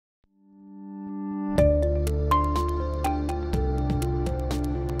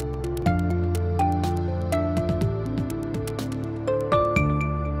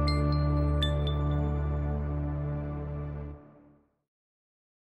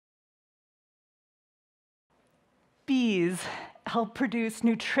Bees help produce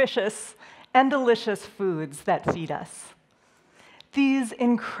nutritious and delicious foods that feed us. These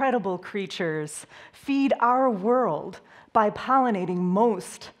incredible creatures feed our world by pollinating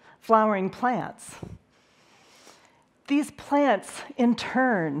most flowering plants. These plants, in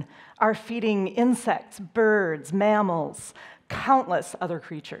turn, are feeding insects, birds, mammals, countless other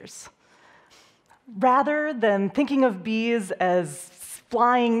creatures. Rather than thinking of bees as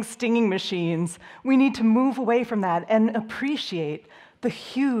flying, stinging machines, we need to move away from that and appreciate the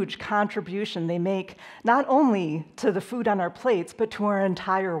huge contribution they make, not only to the food on our plates, but to our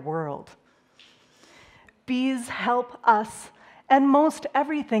entire world. Bees help us and most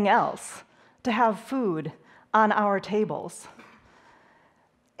everything else to have food on our tables.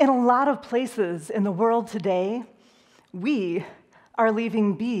 In a lot of places in the world today, we are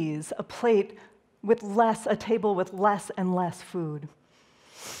leaving bees a table with less and less food.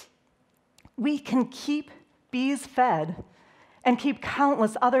 We can keep bees fed and keep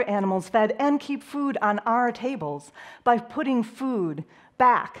countless other animals fed and keep food on our tables by putting food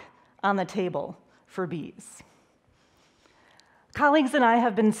back on the table for bees. Colleagues and I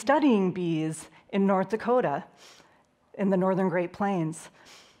have been studying bees in North Dakota, in the northern Great Plains,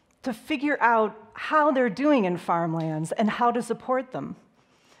 to figure out how they're doing in farmlands and how to support them.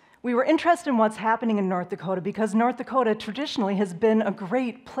 We were interested in what's happening in North Dakota because North Dakota traditionally has been a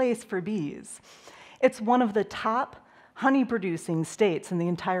great place for bees. It's one of the top honey-producing states in the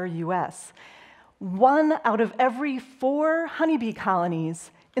entire US. 1 out of every 4 honeybee colonies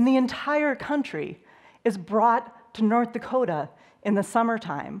in the entire country is brought to North Dakota in the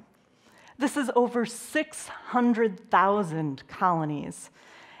summertime. This is over 600,000 colonies,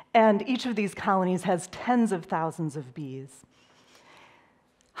 and each of these colonies has tens of thousands of bees.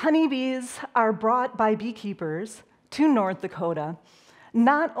 Honeybees are brought by beekeepers to North Dakota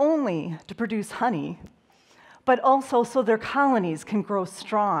not only to produce honey, but also so their colonies can grow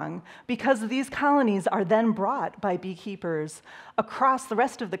strong, because these colonies are then brought by beekeepers across the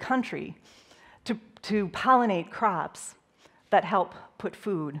rest of the country to pollinate crops that help put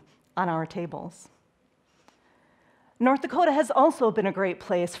food on our tables. North Dakota has also been a great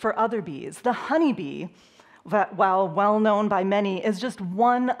place for other bees. The honeybee, while well known by many, is just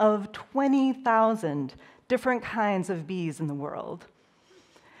one of 20,000 different kinds of bees in the world.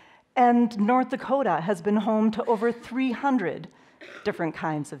 And North Dakota has been home to over 300 different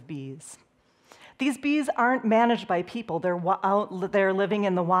kinds of bees. These bees aren't managed by people. They're out there living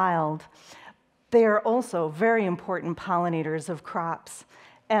in the wild. They are also very important pollinators of crops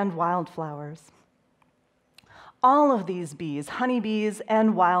and wildflowers. All of these bees, honeybees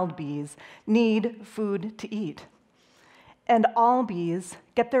and wild bees, need food to eat. And all bees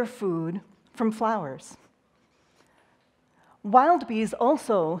get their food from flowers. Wild bees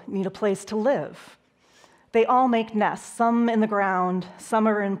also need a place to live. They all make nests, some in the ground, some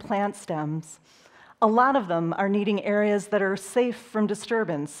are in plant stems. A lot of them are needing areas that are safe from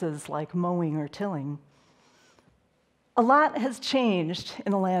disturbances like mowing or tilling. A lot has changed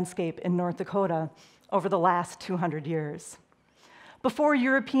in the landscape in North Dakota over the last 200 years. Before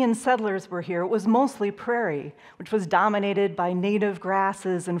European settlers were here, it was mostly prairie, which was dominated by native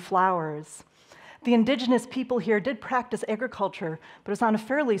grasses and flowers. The indigenous people here did practice agriculture, but it was on a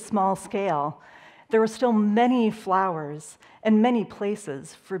fairly small scale. There were still many flowers and many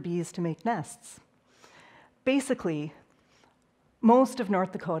places for bees to make nests. Basically, most of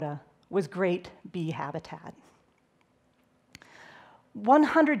North Dakota was great bee habitat.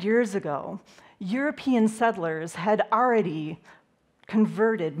 100 years ago, European settlers had already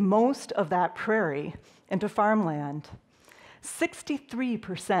converted most of that prairie into farmland.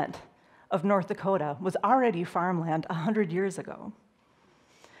 63% of North Dakota was already farmland 100 years ago.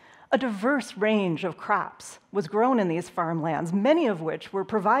 A diverse range of crops was grown in these farmlands, many of which were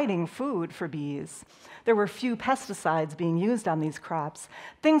providing food for bees. There were few pesticides being used on these crops.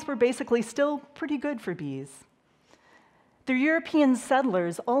 Things were basically still pretty good for bees. The European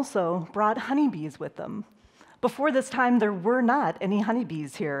settlers also brought honeybees with them. Before this time, there were not any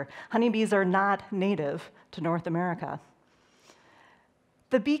honeybees here. Honeybees are not native to North America.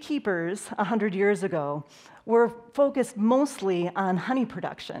 The beekeepers 100 years ago were focused mostly on honey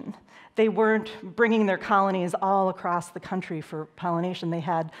production. They weren't bringing their colonies all across the country for pollination. They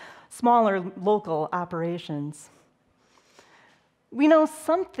had smaller local operations. We know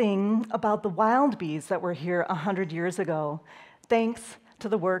something about the wild bees that were here 100 years ago, thanks to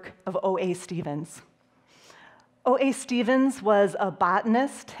the work of O.A. Stevens. O.A. Stevens was a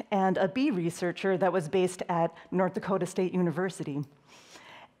botanist and a bee researcher that was based at North Dakota State University.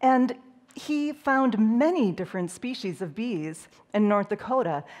 And he found many different species of bees in North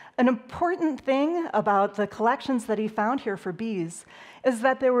Dakota. An important thing about the collections that he found here for bees is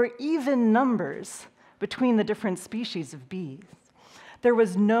that there were even numbers between the different species of bees. There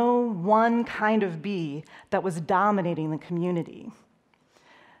was no one kind of bee that was dominating the community.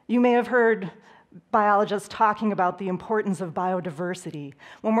 You may have heard biologists talking about the importance of biodiversity.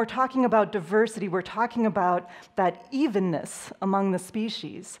 When we're talking about diversity, we're talking about that evenness among the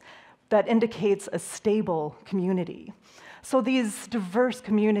species that indicates a stable community. So these diverse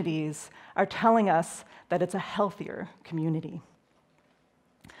communities are telling us that it's a healthier community.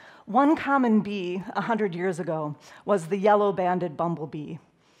 One common bee 100 years ago was the yellow-banded bumblebee.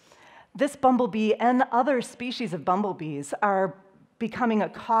 This bumblebee and other species of bumblebees are becoming a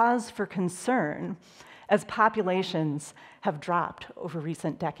cause for concern as populations have dropped over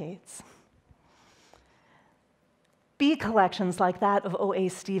recent decades. Bee collections like that of O.A.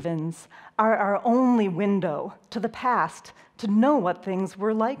 Stevens are our only window to the past to know what things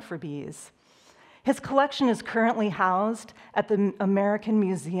were like for bees. His collection is currently housed at the American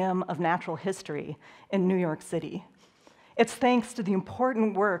Museum of Natural History in New York City. It's thanks to the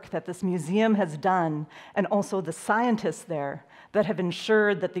important work that this museum has done, and also the scientists there, that have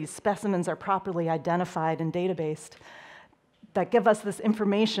ensured that these specimens are properly identified and databased, that give us this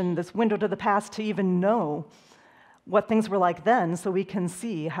information, this window to the past to even know what things were like then, so we can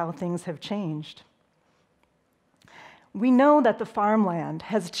see how things have changed. We know that the farmland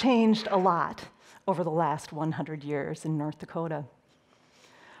has changed a lot over the last 100 years in North Dakota.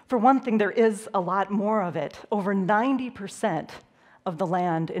 For one thing, there is a lot more of it. Over 90% of the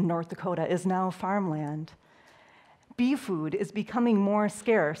land in North Dakota is now farmland. Bee food is becoming more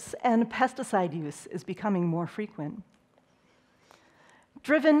scarce, and pesticide use is becoming more frequent.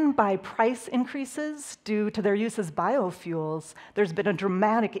 Driven by price increases due to their use as biofuels, there's been a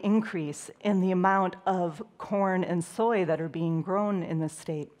dramatic increase in the amount of corn and soy that are being grown in this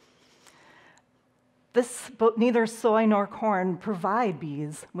state. Neither soy nor corn provide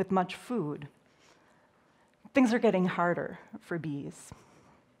bees with much food. Things are getting harder for bees.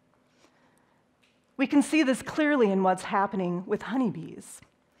 We can see this clearly in what's happening with honeybees.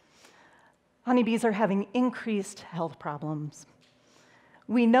 Honeybees are having increased health problems.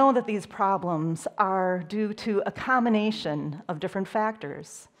 We know that these problems are due to a combination of different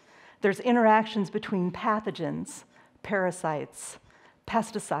factors. There's interactions between pathogens, parasites,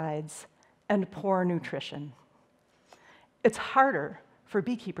 pesticides, and poor nutrition. It's harder for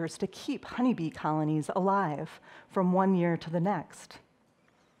beekeepers to keep honeybee colonies alive from one year to the next.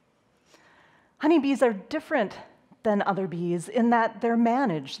 Honeybees are different than other bees in that they're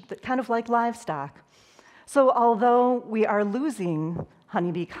managed, kind of like livestock. So although we are losing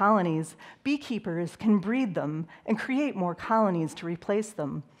honeybee colonies, beekeepers can breed them and create more colonies to replace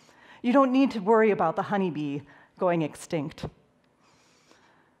them. You don't need to worry about the honeybee going extinct.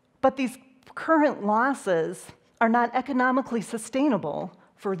 But these current losses are not economically sustainable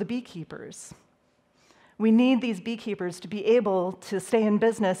for the beekeepers. We need these beekeepers to be able to stay in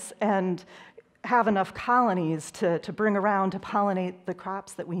business and have enough colonies to bring around to pollinate the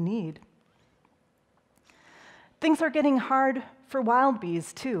crops that we need. Things are getting hard for wild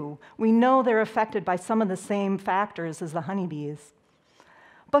bees, too. We know they're affected by some of the same factors as the honeybees.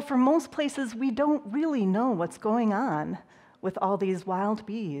 But for most places, we don't really know what's going on with all these wild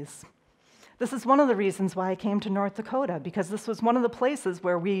bees. This is one of the reasons why I came to North Dakota, because this was one of the places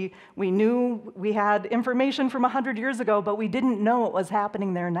where we knew we had information from 100 years ago, but we didn't know what was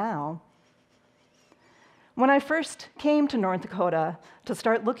happening there now. When I first came to North Dakota to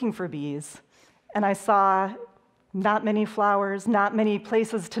start looking for bees, and I saw not many flowers, not many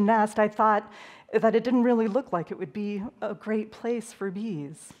places to nest, I thought that it didn't really look like it would be a great place for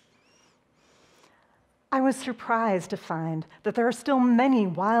bees. I was surprised to find that there are still many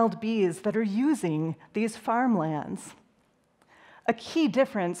wild bees that are using these farmlands. A key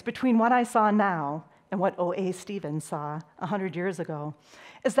difference between what I saw now and what O.A. Stevens saw 100 years ago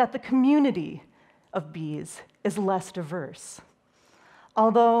is that the community of bees is less diverse.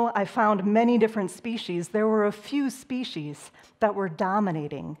 Although I found many different species, there were a few species that were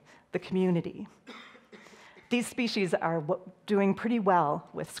dominating the community. These species are doing pretty well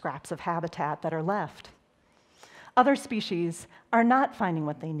with scraps of habitat that are left. Other species are not finding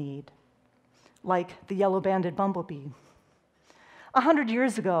what they need, like the yellow-banded bumblebee. 100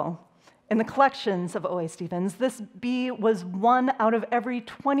 years ago, in the collections of O.A. Stevens, this bee was 1 out of every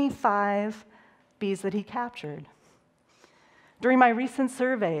 25 bees that he captured. During my recent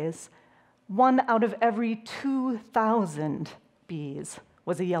surveys, 1 out of every 2,000 bees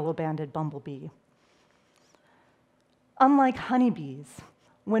was a yellow-banded bumblebee. Unlike honeybees,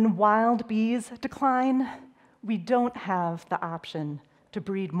 when wild bees decline, we don't have the option to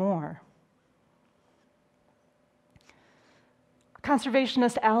breed more.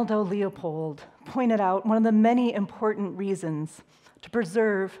 Conservationist Aldo Leopold pointed out one of the many important reasons to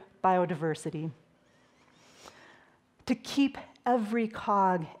preserve biodiversity. To keep every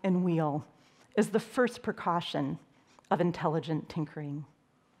cog and wheel is the first precaution of intelligent tinkering.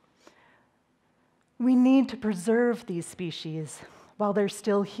 We need to preserve these species while they're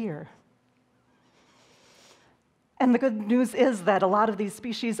still here. And the good news is that a lot of these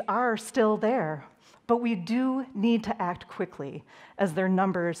species are still there, but we do need to act quickly as their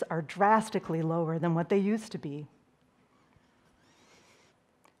numbers are drastically lower than what they used to be.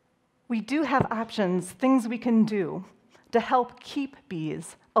 We do have options, things we can do to help keep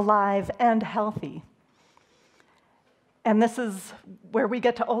bees alive and healthy. And this is where we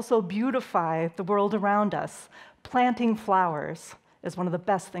get to also beautify the world around us. Planting flowers is one of the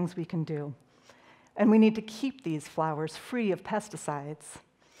best things we can do. And we need to keep these flowers free of pesticides.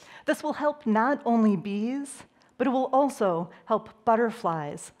 This will help not only bees, but it will also help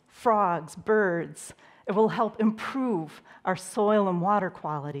butterflies, frogs, birds. It will help improve our soil and water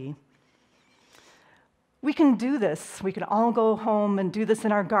quality. We can do this. We can all go home and do this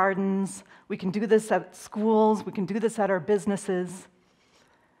in our gardens. We can do this at schools. We can do this at our businesses.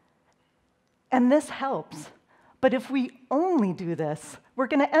 And this helps. But if we only do this, we're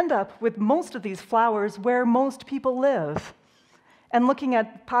going to end up with most of these flowers where most people live. And looking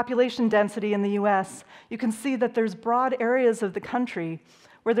at population density in the US, you can see that there's broad areas of the country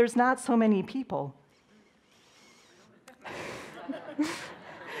where there's not so many people.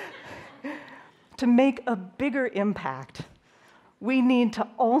 To make a bigger impact, we need to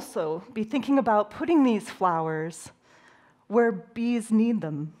also be thinking about putting these flowers where bees need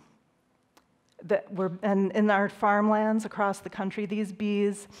them. And in our farmlands across the country, these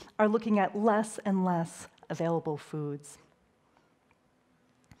bees are looking at less and less available foods.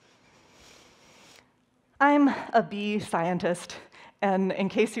 I'm a bee scientist, and in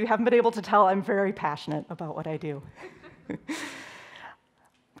case you haven't been able to tell, I'm very passionate about what I do.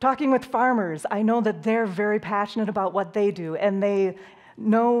 Talking with farmers, I know that they're very passionate about what they do, and they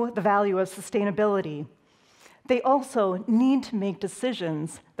know the value of sustainability. They also need to make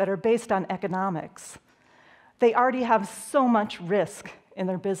decisions that are based on economics. They already have so much risk in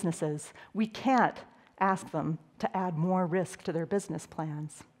their businesses. We can't ask them to add more risk to their business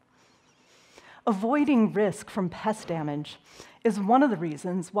plans. Avoiding risk from pest damage is one of the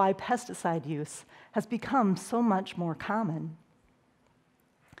reasons why pesticide use has become so much more common.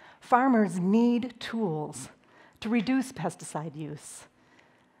 Farmers need tools to reduce pesticide use.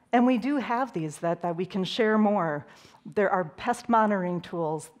 And we do have these that we can share more. There are pest monitoring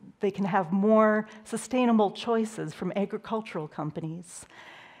tools. They can have more sustainable choices from agricultural companies.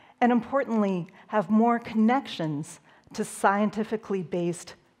 And importantly, have more connections to scientifically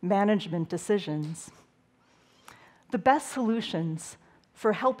based management decisions. The best solutions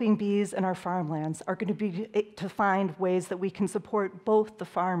for helping bees in our farmlands are going to be to find ways that we can support both the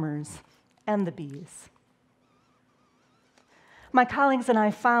farmers and the bees. My colleagues and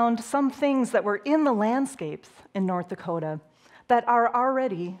I found some things that were in the landscapes in North Dakota that are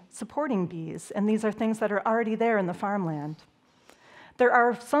already supporting bees, and these are things that are already there in the farmland. There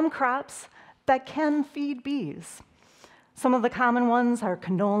are some crops that can feed bees. Some of the common ones are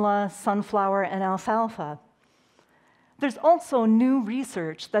canola, sunflower, and alfalfa. There's also new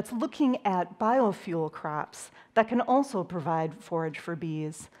research that's looking at biofuel crops that can also provide forage for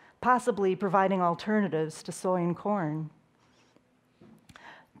bees, possibly providing alternatives to soy and corn.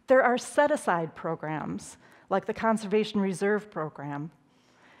 There are set-aside programs, like the Conservation Reserve Program.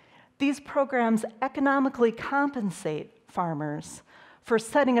 These programs economically compensate farmers for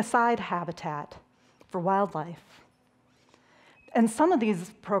setting aside habitat for wildlife. And some of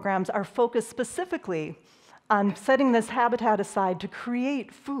these programs are focused specifically on setting this habitat aside to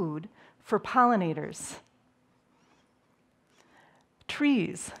create food for pollinators.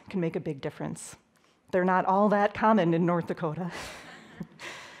 Trees can make a big difference. They're not all that common in North Dakota.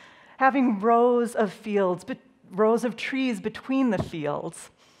 Having rows of trees between the fields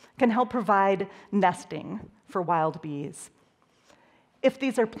can help provide nesting for wild bees. If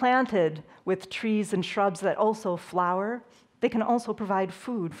these are planted with trees and shrubs that also flower, they can also provide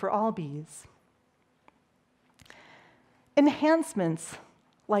food for all bees. Enhancements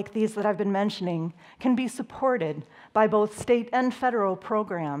like these that I've been mentioning can be supported by both state and federal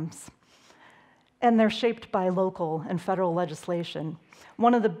programs, and they're shaped by local and federal legislation.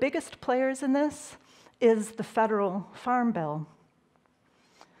 One of the biggest players in this is the federal Farm Bill.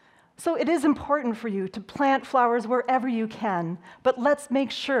 So it is important for you to plant flowers wherever you can, but let's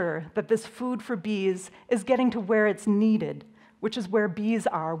make sure that this food for bees is getting to where it's needed, which is where bees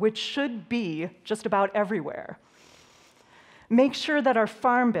are, which should be just about everywhere. Make sure that our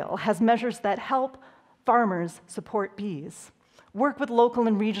Farm Bill has measures that help farmers support bees. Work with local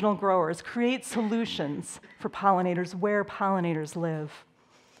and regional growers, create solutions for pollinators where pollinators live.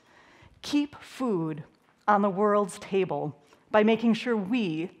 Keep food on the world's table by making sure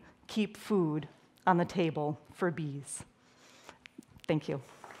we keep food on the table for bees. Thank you.